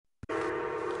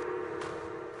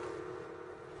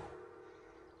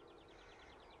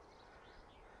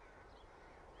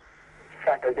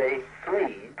Saturday,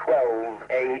 3:12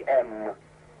 a.m.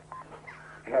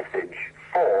 Message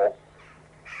 4.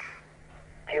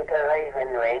 Do you believe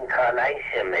in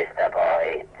reincarnation, Mr.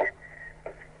 Boyt?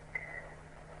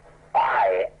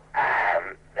 I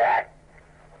am that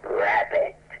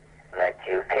rabbit that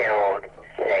you killed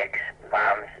 6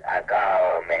 months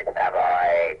ago, Mr.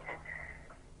 Boyt.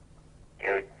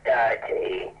 You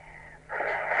dirty,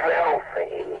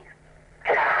 filthy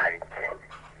cunt.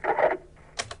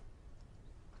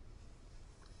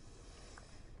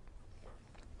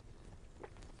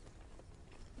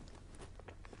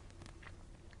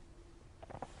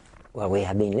 Well, we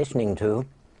have been listening to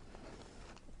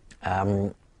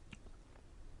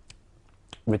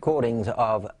recordings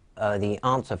of the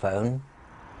answer phone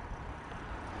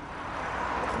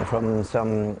from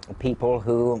some people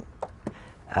who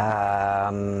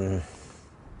I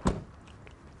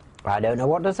don't know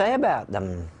what to say about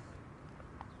them.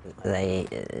 They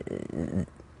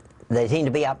seem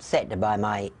to be upset by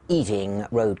my eating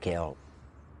roadkill.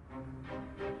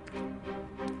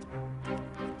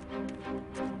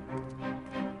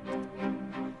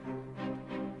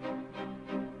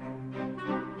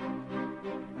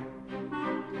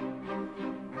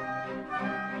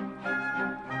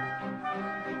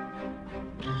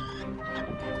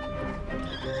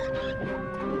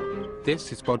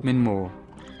 This is Bodmin Moor,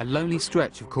 a lonely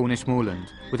stretch of Cornish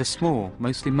moorland with a small,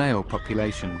 mostly male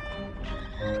population.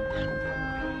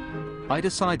 I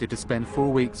decided to spend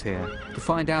 4 weeks here to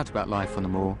find out about life on the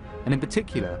moor, and in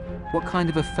particular, what kind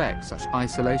of effect such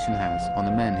isolation has on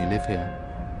the men who live here.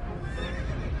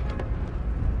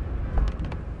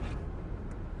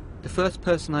 The first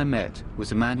person I met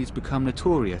was a man who's become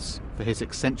notorious for his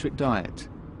eccentric diet.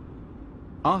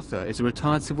 Arthur is a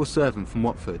retired civil servant from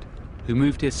Watford who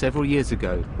moved here several years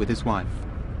ago with his wife.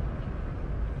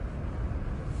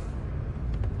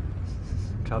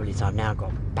 The trouble is I've now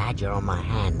got badger on my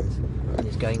hands and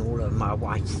it's going all over my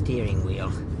white steering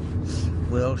wheel.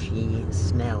 Will she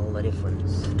smell the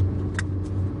difference?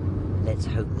 Let's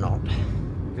hope not.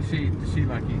 Does she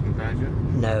like eating badger?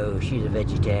 No, she's a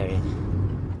vegetarian.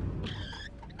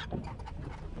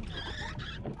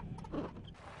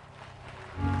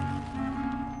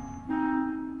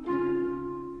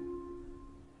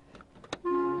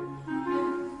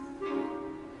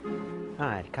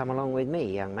 Right, come along with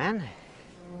me, young man.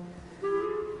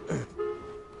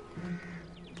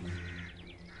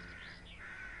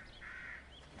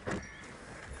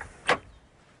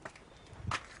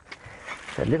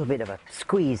 A little bit of a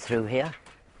squeeze through here.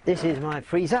 This is my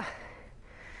freezer,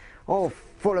 all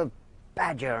full of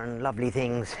badger and lovely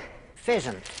things.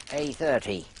 Pheasant,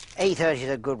 A30. A30 is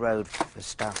a good road for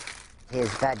stuff.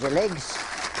 Here's badger legs,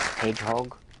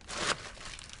 hedgehog,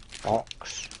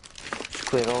 ox,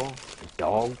 squirrel,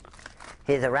 dog.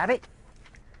 Here's a rabbit.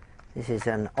 This is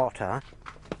an otter.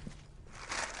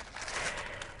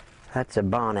 That's a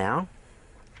barn owl.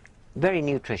 Very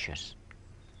nutritious.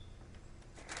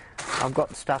 I've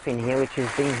got stuff in here which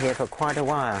has been here for quite a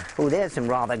while. Oh, there's some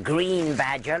rather green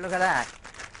badger. Look at that.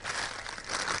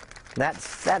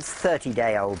 That's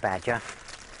 30-day-old badger,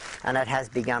 and it has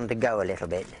begun to go a little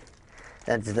bit.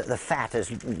 The fat has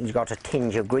got a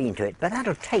tinge of green to it, but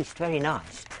that'll taste very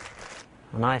nice.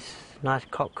 A nice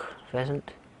cock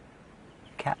pheasant.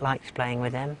 Cat likes playing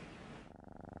with them.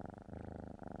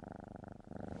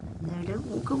 No, don't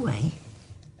walk away.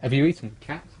 Have you eaten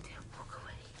cat? Don't walk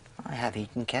away. I have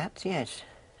eaten cats, yes.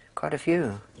 Quite a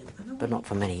few. But not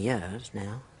for many years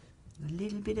now. A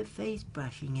little bit of face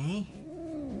brushing, eh?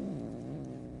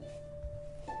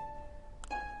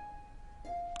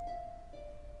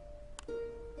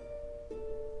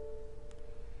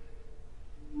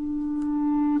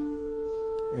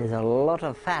 There's a lot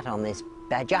of fat on this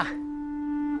badger.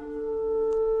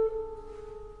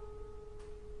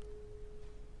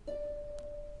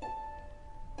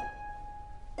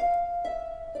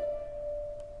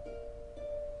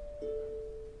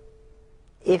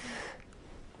 If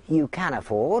you can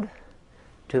afford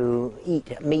to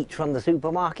eat meat from the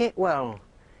supermarket, well,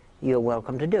 you're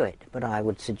welcome to do it. But I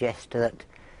would suggest that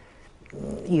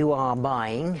you are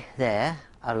buying there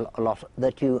a lot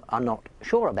that you are not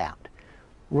sure about,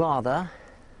 rather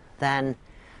than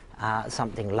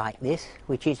something like this,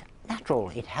 which is natural.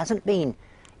 It hasn't been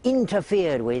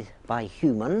interfered with by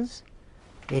humans.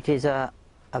 It is a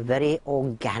very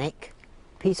organic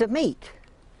piece of meat.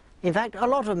 In fact, a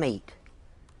lot of meat.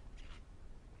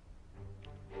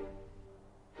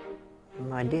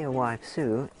 My dear wife,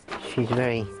 Sue, she's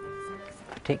very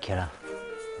particular.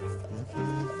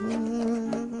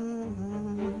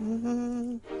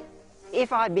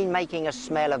 If I'd been making a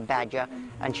smell of badger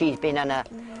and she's been in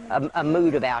a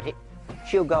mood about it,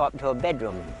 She'll go up to her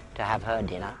bedroom to have her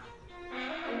dinner.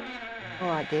 All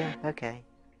right, dear, okay.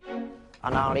 And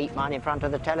I'll eat mine in front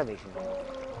of the television.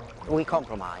 We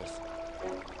compromise.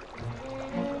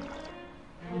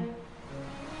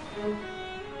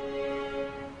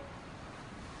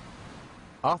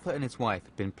 Arthur and his wife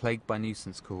had been plagued by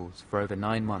nuisance calls for over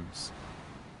 9 months.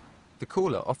 The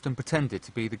caller often pretended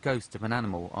to be the ghost of an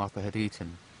animal Arthur had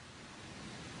eaten.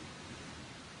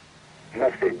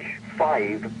 Message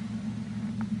 5.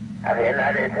 Have you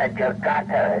noticed that your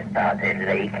gutter has started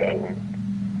leaking?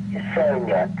 Soon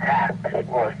your taps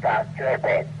will start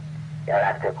dripping. You'll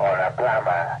have to call a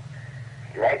plumber.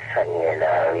 Next thing you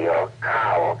know, your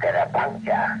car will get a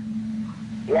puncture.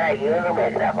 Yeah, you,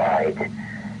 Mr. Boyt.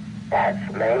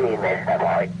 That's me, Mr.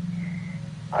 Boyt.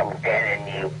 I'm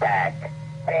getting you back,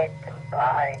 bit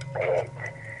by bit.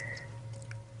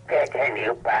 Getting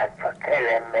you back for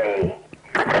killing me.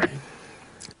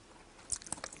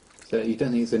 So you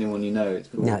don't think it's anyone you know?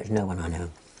 No, it's no one I know.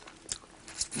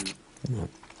 No.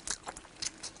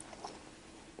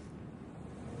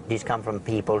 These come from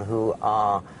people who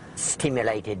are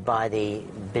stimulated by the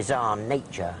bizarre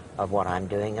nature of what I'm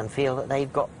doing and feel that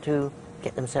they've got to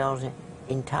get themselves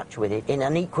in touch with it in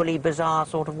an equally bizarre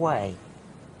sort of way.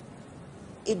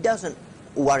 It doesn't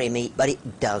worry me, but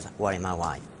it does worry my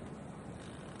wife.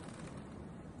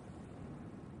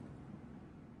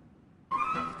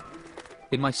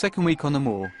 In my second week on the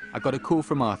moor, I got a call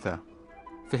from Arthur.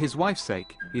 For his wife's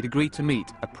sake, he'd agreed to meet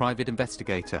a private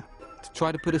investigator to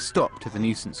try to put a stop to the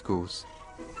nuisance calls.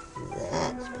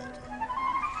 That's better.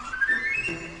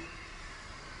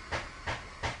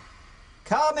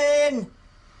 Come in!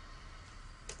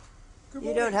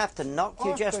 You don't have to knock,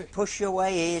 you just push your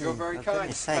way in. You're very For kind.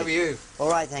 goodness sake. How are you? All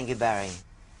right, thank you, Barry.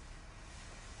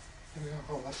 Here we are.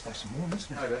 Oh, that's nice and warm,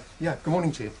 isn't it? Hi there. Yeah, good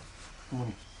morning to you. Good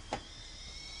morning.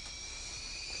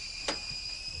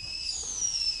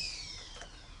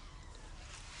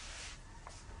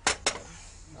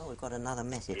 Oh, we've got another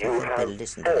message. I think we'll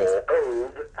listen to this. 4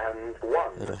 old and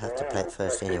 1. We'll have to play it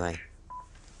first anyway.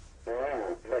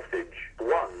 Message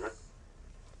 1.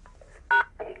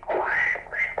 Be quiet,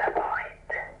 Mr.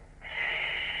 Boyt.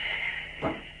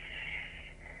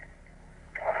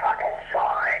 Fucking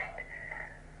saw it.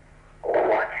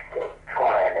 Watched it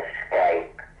try and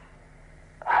escape.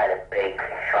 I had a big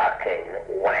fucking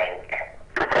wank.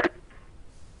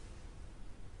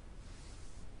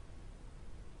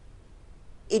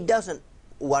 It doesn't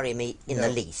worry me in No. the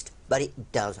least, but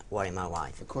it does worry my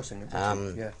wife. Of course I'm going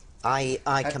to yeah. I'm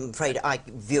afraid I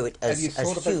view it as Have you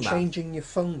thought about humour. changing your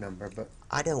phone number? But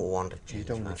I don't want to change you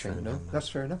don't my want to change phone it, no? number. That's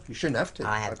fair enough. You shouldn't have to.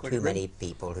 I have quite too agree. many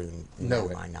people who know know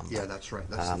it. my number. Yeah, that's right.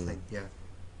 That's the thing. Yeah.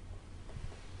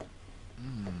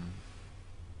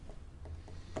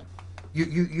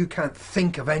 You can't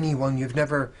think of anyone you've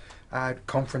never had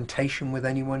confrontation with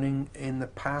anyone in the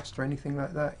past or anything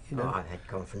like that. You know. Oh, I've had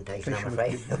confrontation, I'm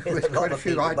Confrontation afraid, with with a lot quite a of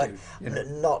few people, I but do, you know.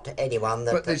 not anyone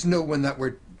that... But there's no one that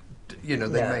were, you know,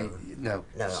 they No. may no.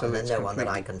 No, So there's it's no one that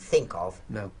I completely- can think of.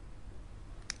 No.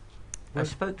 I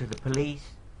spoke to the police.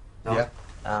 Yeah.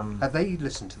 Um, Have they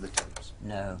listened to the tapes?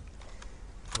 no.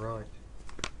 Right.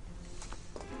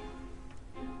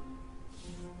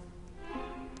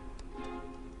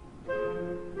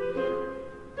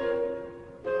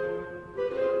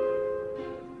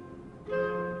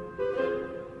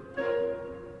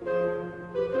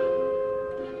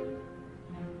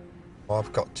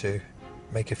 I've got to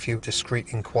make a few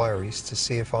discreet inquiries to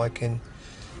see if I can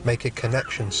make a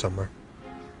connection somewhere.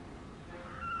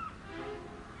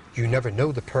 You never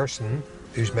know, the person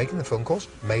who's making the phone calls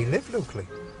may live locally.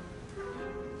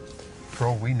 For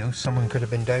all we know, someone could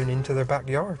have been down into their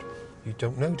backyard. You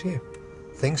don't know, do you?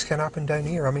 Things can happen down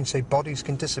here. I mean, say, bodies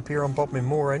can disappear on Bodmin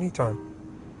Moor anytime.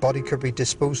 Body could be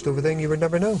disposed over there and you would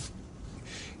never know.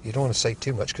 You don't want to say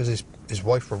too much because his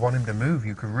wife would want him to move.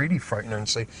 You could really frighten her and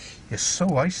say, you're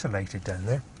so isolated down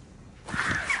there.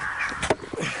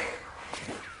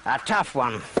 A tough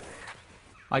one.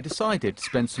 I decided to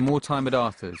spend some more time at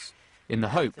Arthur's in the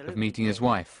hope of meeting his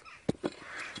wife.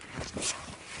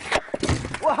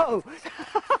 Whoa!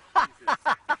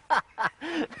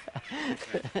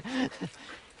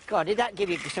 God, did that give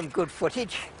you some good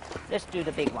footage? Let's do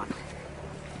the big one.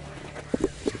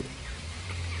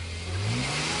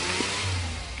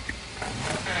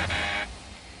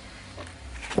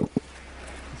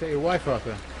 Is that your wife,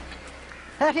 Arthur?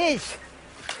 That is.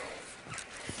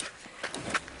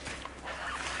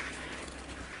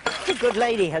 The good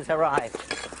lady has arrived.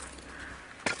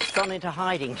 It's gone into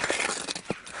hiding.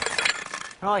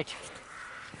 Right.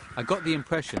 I got the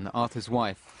impression that Arthur's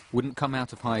wife wouldn't come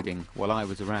out of hiding while I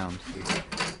was around.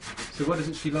 So what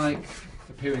isn't she like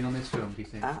appearing on this film, do you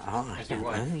think? I don't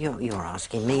know. You're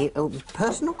asking me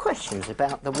personal questions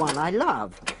about the one I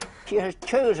love. She has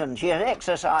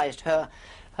exercised her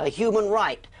human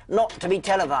right not to be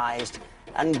televised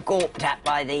and gawped at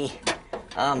by the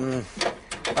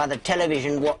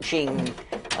television-watching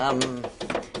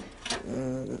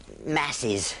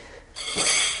masses.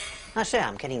 I say,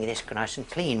 I'm getting this nice and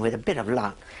clean. With a bit of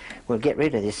luck, we'll get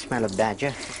rid of this smell of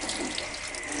badger.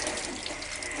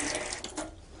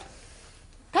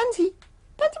 Pansy!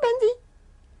 Pansy, Pansy!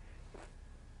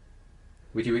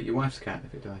 Would you eat your wife's cat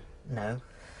if it died? No.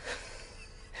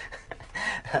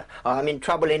 I'm in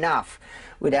trouble enough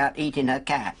without eating her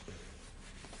cat.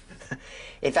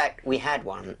 In fact, we had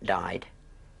one died,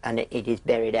 and it is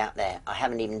buried out there. I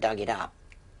haven't even dug it up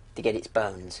to get its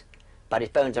bones. But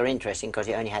its bones are interesting because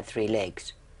it only had 3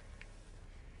 legs.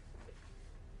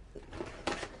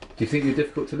 Do you think you're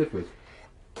difficult to live with?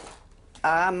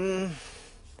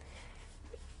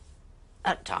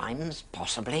 At times,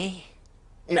 possibly.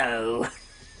 No.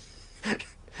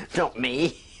 Not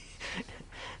me.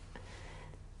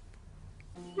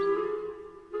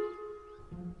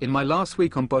 In my last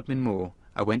week on Bodmin Moor,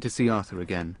 I went to see Arthur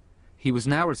again. He was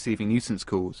now receiving nuisance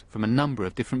calls from a number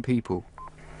of different people.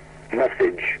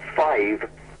 Message 5.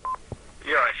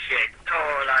 You're a shit.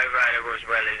 All over as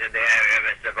well as in the area,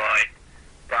 Mr. Boyt.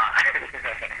 But...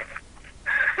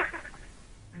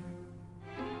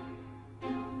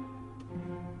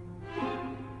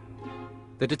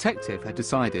 The detective had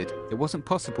decided it wasn't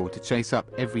possible to chase up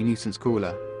every nuisance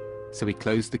caller, so he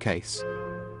closed the case.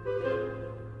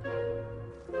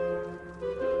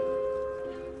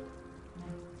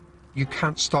 You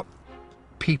can't stop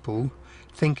people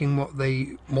thinking what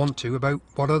they want to about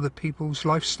what other people's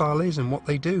lifestyle is and what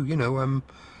they do. You know,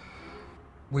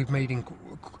 we've made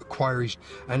inquiries,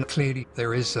 and clearly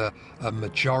there is a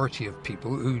majority of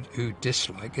people who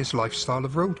dislike his lifestyle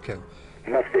of roadkill.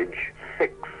 Message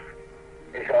 6.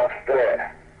 It's off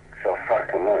there. So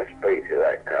fucking want to speak to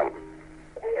that cunt.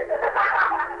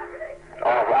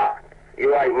 Arthur,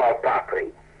 you ain't my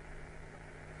puppy.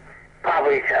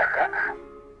 Puppy sucker.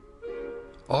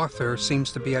 Arthur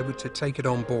seems to be able to take it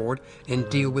on board and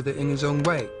deal with it in his own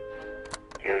way.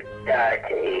 You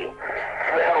dirty,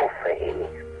 filthy,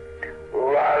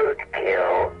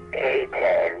 roadkill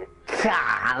eating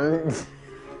Cunt!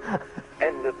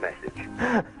 End of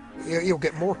message. You'll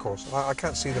get more calls. I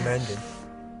can't see them ending.